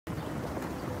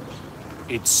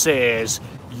it says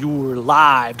you're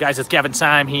live. Guys, it's Gavin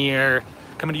Seim here,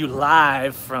 coming to you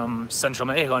live from Central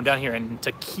Mexico. I'm down here in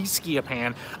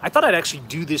Tequisquiapan. I thought I'd actually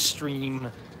do this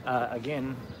stream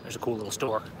again. There's a cool little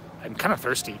store. I'm kind of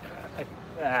thirsty.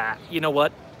 You know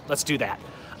what? Let's do that.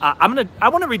 I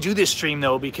want to redo this stream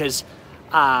though, because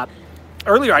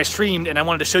earlier I streamed and I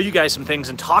wanted to show you guys some things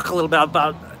and talk a little bit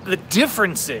about the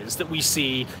differences that we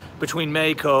see between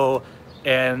Mexico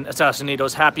and Estados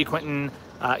Unidos. Happy Quentin,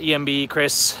 EMB,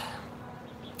 Chris,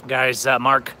 guys,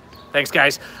 Mark, thanks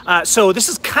guys. So this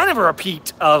is kind of a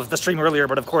repeat of the stream earlier,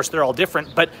 but of course they're all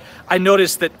different. But I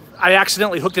noticed that I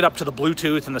accidentally hooked it up to the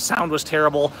Bluetooth and the sound was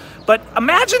terrible. But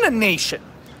imagine a nation,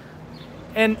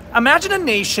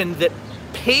 that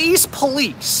pays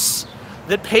police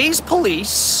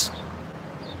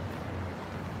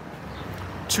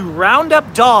to round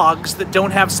up dogs that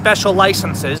don't have special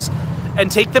licenses and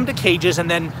take them to cages and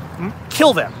then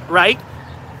kill them, right?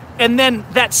 And then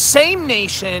that same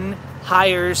nation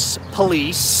hires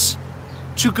police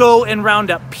to go and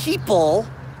round up people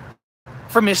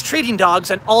for mistreating dogs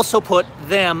and also put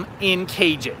them in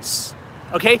cages,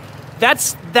 okay?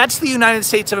 That's the United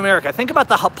States of America. Think about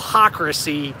the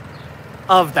hypocrisy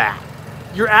of that.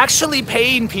 You're actually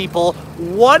paying people,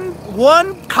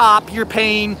 one cop you're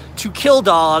paying to kill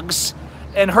dogs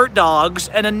and hurt dogs,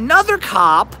 and another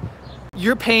cop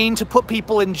you're paying to put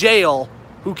people in jail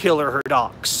who kill or hurt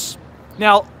dogs.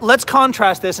 Now, let's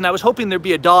contrast this, and I was hoping there'd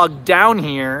be a dog down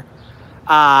here,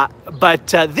 but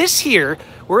this here,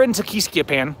 we're in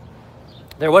Tequisquiapan.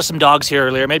 There was some dogs here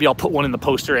earlier. Maybe I'll put one in the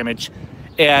poster image.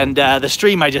 And the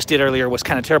stream I just did earlier was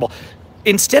kind of terrible.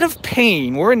 Instead of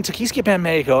paying, we're in Tequisquiapan,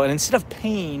 Mexico, and instead of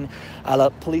paying the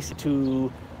police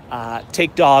to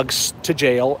take dogs to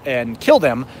jail and kill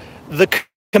them, the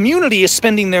community is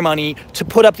spending their money to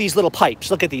put up these little pipes.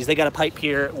 Look at these. They got a pipe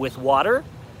here with water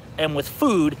and with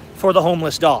food for the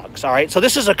homeless dogs, all right? So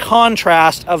this is a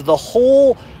contrast of the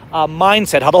whole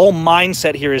mindset, how the whole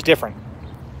mindset here is different.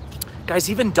 Guys,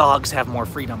 even dogs have more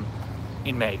freedom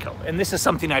in Mexico, and this is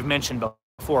something I've mentioned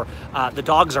before. The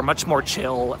dogs are much more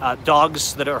chill.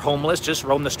 Dogs that are homeless just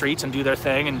roam the streets and do their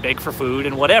thing and beg for food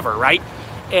and whatever, right?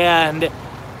 And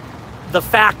the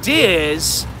fact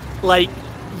is, like,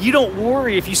 you don't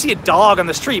worry if you see a dog on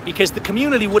the street, because the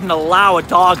community wouldn't allow a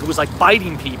dog who was like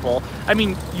biting people. I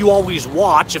mean, you always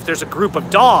watch if there's a group of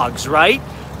dogs, right?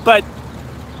 But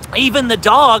even the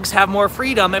dogs have more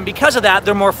freedom, and because of that,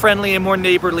 they're more friendly and more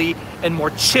neighborly and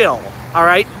more chill, all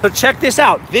right? But check this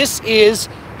out. This is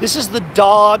the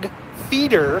dog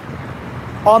feeder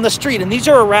on the street, and these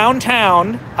are around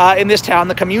town, in this town.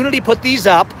 The community put these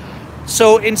up.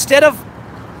 So instead of,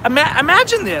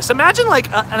 imagine this, imagine like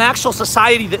an actual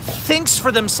society that thinks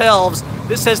for themselves,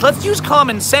 that says, let's use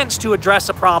common sense to address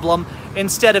a problem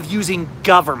instead of using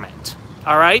government,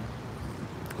 all right?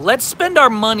 Let's spend our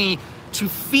money to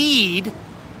feed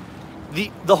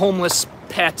the homeless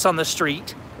pets on the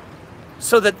street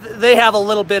so that they have a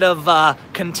little bit of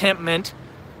contentment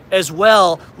as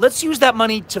well. Let's use that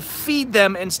money to feed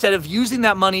them instead of using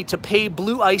that money to pay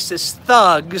blue ISIS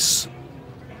thugs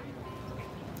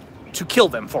to kill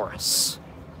them for us.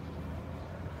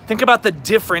 Think about the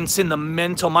difference in the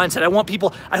mental mindset.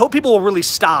 I hope people will really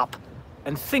stop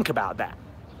and think about that,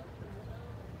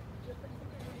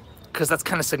 because that's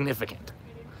kind of significant.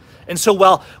 And so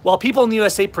while people in the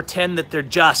USA pretend that they're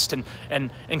just and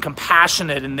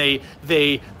compassionate, and they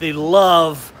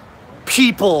love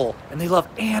people and they love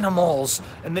animals,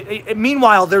 and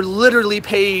meanwhile they're literally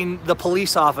paying the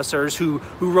police officers who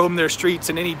roam their streets,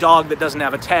 and any dog that doesn't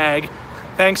have a tag,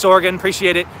 thanks Oregon,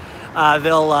 appreciate it,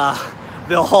 they'll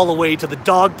haul away to the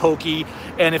dog pokey,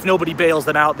 and if nobody bails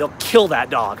them out, they'll kill that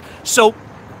dog. So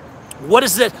what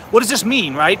does this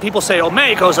mean, right? People say, oh,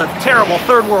 Mexico's a terrible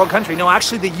third world country. No,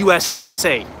 actually the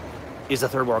USA is a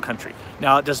third world country.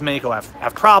 Now, does Mexico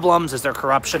have problems? Is there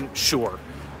corruption? Sure.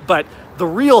 But the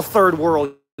real third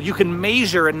world, you can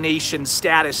measure a nation's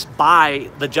status by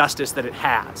the justice that it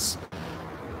has.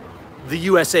 The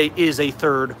USA is a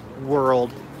third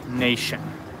world nation.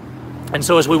 And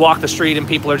so as we walk the street and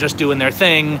people are just doing their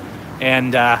thing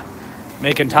and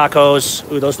making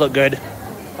tacos, ooh, those look good.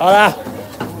 Hola.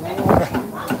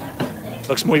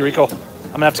 Looks muy rico.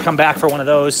 I'm gonna have to come back for one of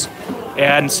those,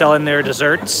 and selling their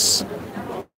desserts.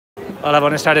 Hola,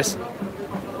 buenas tardes.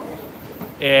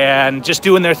 And just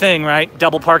doing their thing, right?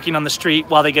 Double parking on the street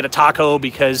while they get a taco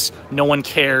because no one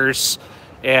cares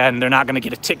and they're not gonna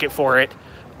get a ticket for it.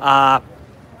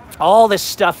 all this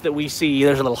stuff that we see.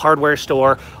 There's a little hardware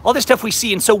store, all this stuff we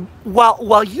see. And so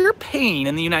while you're paying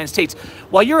in the United States,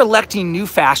 while you're electing new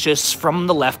fascists from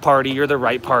the left party or the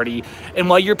right party, and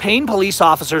while you're paying police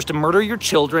officers to murder your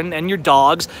children and your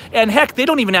dogs, and heck, they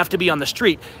don't even have to be on the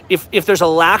street. If there's a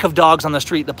lack of dogs on the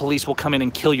street, the police will come in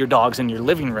and kill your dogs in your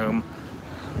living room.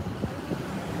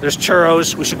 There's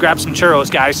churros. We should grab some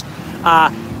churros, guys.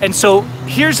 And so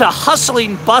here's a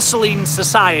hustling, bustling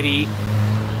society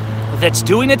that's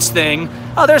doing its thing.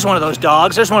 Oh, there's one of those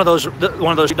dogs. There's one of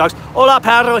those dogs. Hola,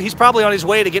 perro. He's probably on his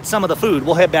way to get some of the food.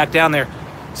 We'll head back down there,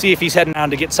 see if he's heading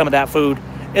down to get some of that food.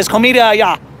 Es comida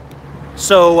ya.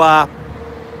 So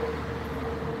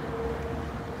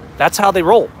that's how they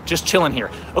roll. Just chilling here.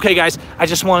 Okay, guys.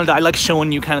 I like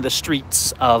showing you kind of the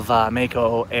streets of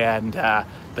Mexico and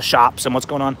the shops and what's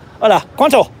going on. Hola,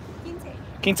 ¿cuánto?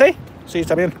 15. Sí,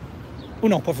 está bien.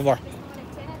 Uno, por favor.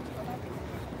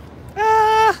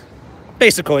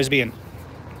 Basico is bien.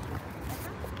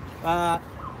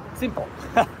 Simple.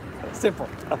 Simple.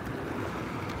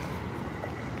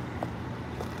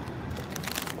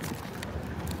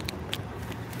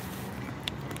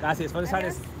 Gracias. Buenas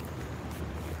tardes.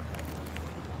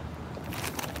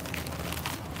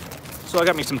 So I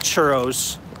got me some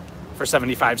churros for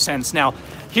 75 cents. Now,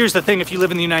 here's the thing. If you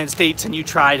live in the United States and you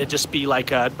try to just be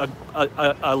like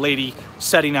a lady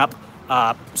setting up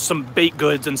some baked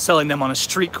goods and selling them on a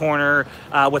street corner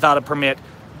without a permit,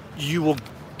 you will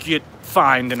get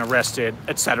fined and arrested,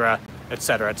 etc.,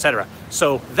 etc., etc.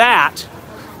 So that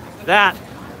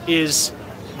is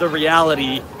the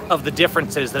reality of the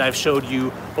differences that I've showed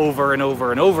you over and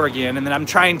over and over again, and then I'm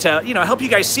trying to, help you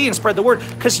guys see and spread the word,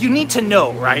 because you need to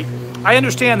know, right? I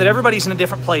understand that everybody's in a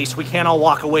different place. We can't all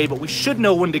walk away, but we should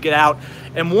know when to get out.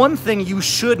 And one thing you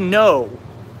should know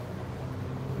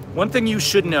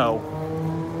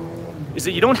is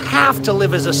that you don't have to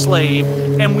live as a slave,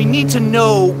 and we need to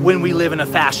know when we live in a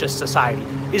fascist society.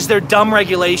 Is there dumb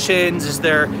regulations? Is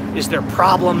there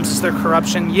problems? Is there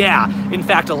corruption? Yeah. In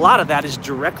fact, a lot of that is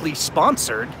directly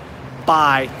sponsored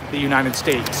by the United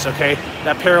States, okay?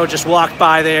 That perro just walked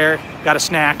by there, got a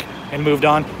snack, and moved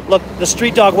on. Look, the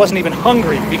street dog wasn't even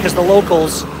hungry because the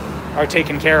locals are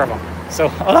taking care of him. So,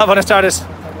 hola, buenas tardes.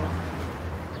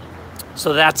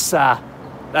 So that's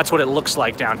what it looks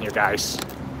like down here, guys.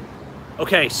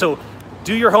 Okay, so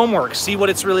do your homework. See what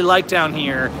it's really like down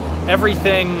here.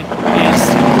 Everything is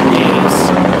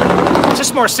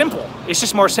just more simple. It's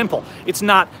just more simple. It's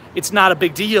not a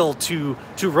big deal to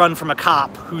run from a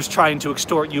cop who's trying to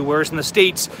extort you, whereas in the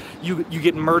States, you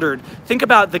get murdered. Think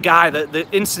about the guy, the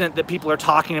incident that people are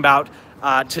talking about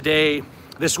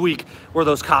this week, where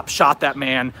those cops shot that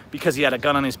man because he had a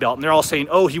gun on his belt. And they're all saying,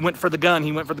 oh, he went for the gun,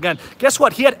 he went for the gun. Guess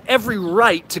what? He had every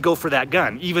right to go for that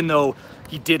gun, even though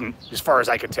he didn't, as far as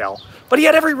I could tell. But he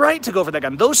had every right to go for that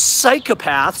gun. Those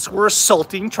psychopaths were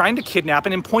assaulting, trying to kidnap,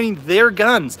 and pointing their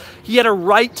guns. He had a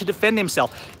right to defend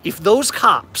himself. If those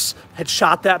cops had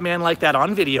shot that man like that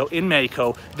on video in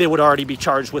Mexico, they would already be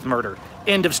charged with murder.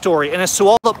 End of story. And so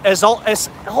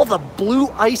all the blue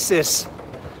ISIS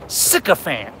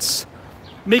sycophants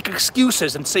make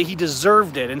excuses and say he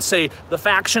deserved it, and say the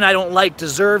faction I don't like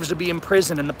deserves to be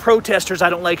imprisoned, and the protesters I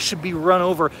don't like should be run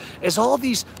over, as all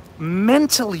these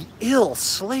mentally ill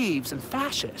slaves and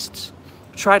fascists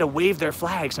try to wave their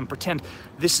flags and pretend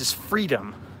this is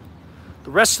freedom.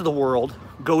 The rest of the world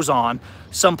goes on.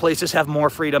 Some places have more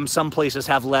freedom, some places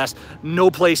have less. No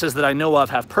places that I know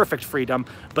of have perfect freedom,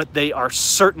 but they are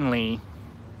certainly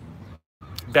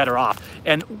better off.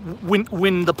 And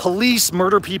when the police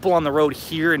murder people on the road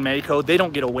here in Mexico, they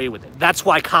don't get away with it. That's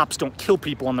why cops don't kill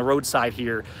people on the roadside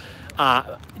here.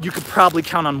 You could probably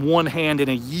count on one hand in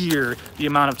a year the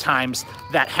amount of times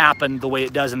that happened the way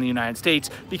it does in the United States,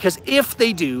 because if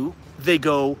they do, they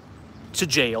go to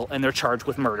jail and they're charged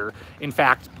with murder. In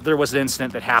fact, there was an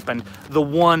incident that happened, the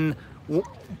one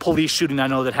police shooting I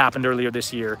know that happened earlier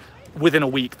this year, within a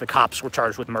week the cops were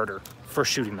charged with murder for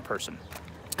shooting the person.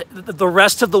 The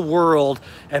rest of the world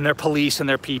and their police and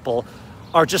their people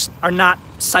are not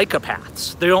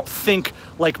psychopaths. They don't think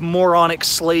like moronic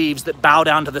slaves that bow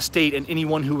down to the state and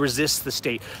anyone who resists the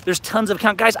state. There's tons of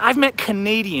accounts. Guys, I've met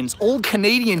Canadians, old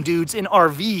Canadian dudes in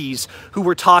RVs who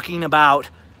were talking about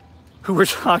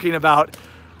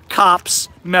cops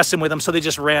messing with them, so they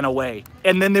just ran away.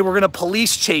 And then they were gonna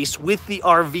police chase with the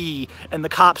RV and the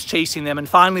cops chasing them, and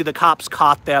finally the cops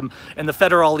caught them and the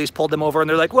federales pulled them over and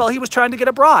they're like, well, he was trying to get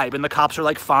a bribe, and the cops are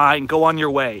like, fine, go on your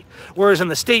way. Whereas in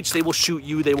the States, they will shoot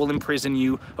you, they will imprison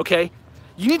you, okay?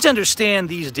 You need to understand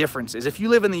these differences. If you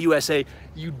live in the USA,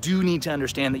 you do need to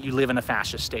understand that you live in a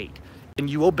fascist state, and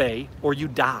you obey or you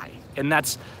die. And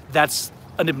that's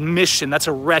an admission, that's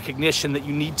a recognition that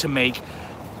you need to make.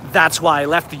 That's why I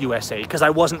left the USA, because I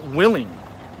wasn't willing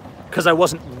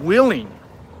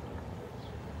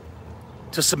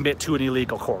to submit to an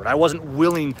illegal court. I wasn't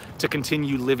willing to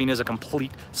continue living as a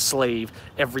complete slave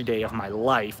every day of my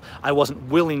life. I wasn't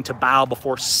willing to bow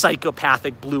before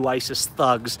psychopathic blue ISIS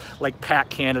thugs like Pat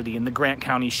Kennedy and the Grant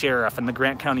County Sheriff and the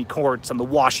Grant County Courts and the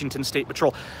Washington State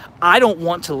Patrol. I don't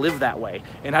want to live that way,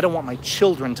 and I don't want my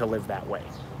children to live that way.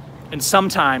 And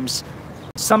sometimes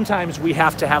we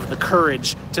have to have the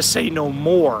courage to say no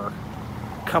more,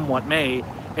 come what may,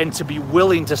 and to be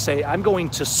willing to say, I'm going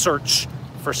to search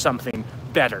for something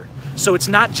better. So it's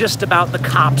not just about the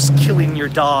cops killing your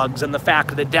dogs and the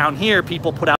fact that down here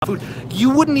people put out food. You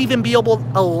wouldn't even be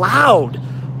allowed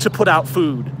to put out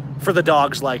food for the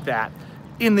dogs like that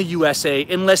in the USA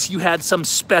unless you had some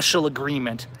special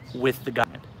agreement with the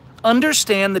government.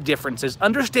 Understand the differences,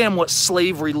 understand what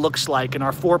slavery looks like in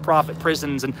our for-profit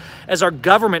prisons, and as our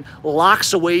government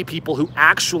locks away people who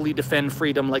actually defend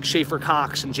freedom like Schaefer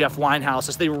Cox and Jeff Winehouse,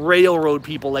 as they railroad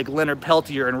people like Leonard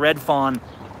Peltier and Red Fawn,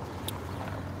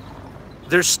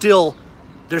 there's still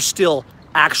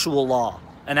actual law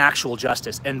and actual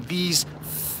justice. And these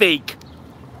fake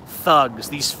thugs,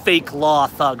 these fake law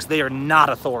thugs, they are not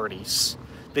authorities.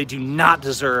 They do not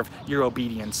deserve your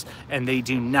obedience, and they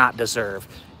do not deserve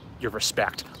your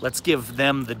respect. Let's give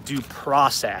them the due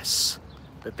process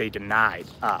that they denied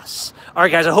us. All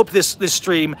right, guys, I hope this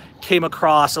stream came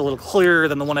across a little clearer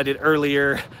than the one I did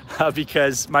earlier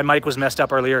because my mic was messed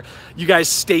up earlier. You guys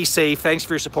stay safe. Thanks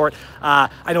for your support. I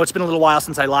know it's been a little while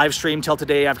since I live streamed till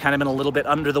today. I've kind of been a little bit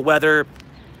under the weather.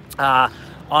 On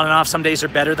and off, some days are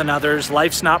better than others.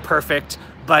 Life's not perfect,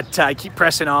 but I keep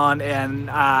pressing on, and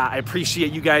I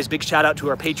appreciate you guys. Big shout out to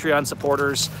our Patreon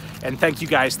supporters, and thank you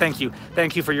guys. Thank you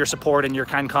for your support and your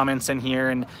kind comments in here.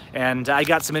 And I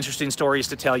got some interesting stories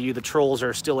to tell you. The trolls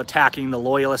are still attacking, the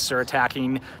loyalists are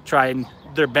attacking, trying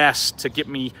their best to get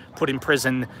me put in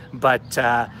prison, but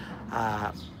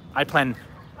I plan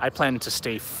to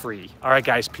stay free. All right,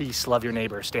 guys, peace, love your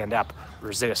neighbor, stand up,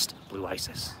 resist blue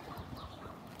ISIS.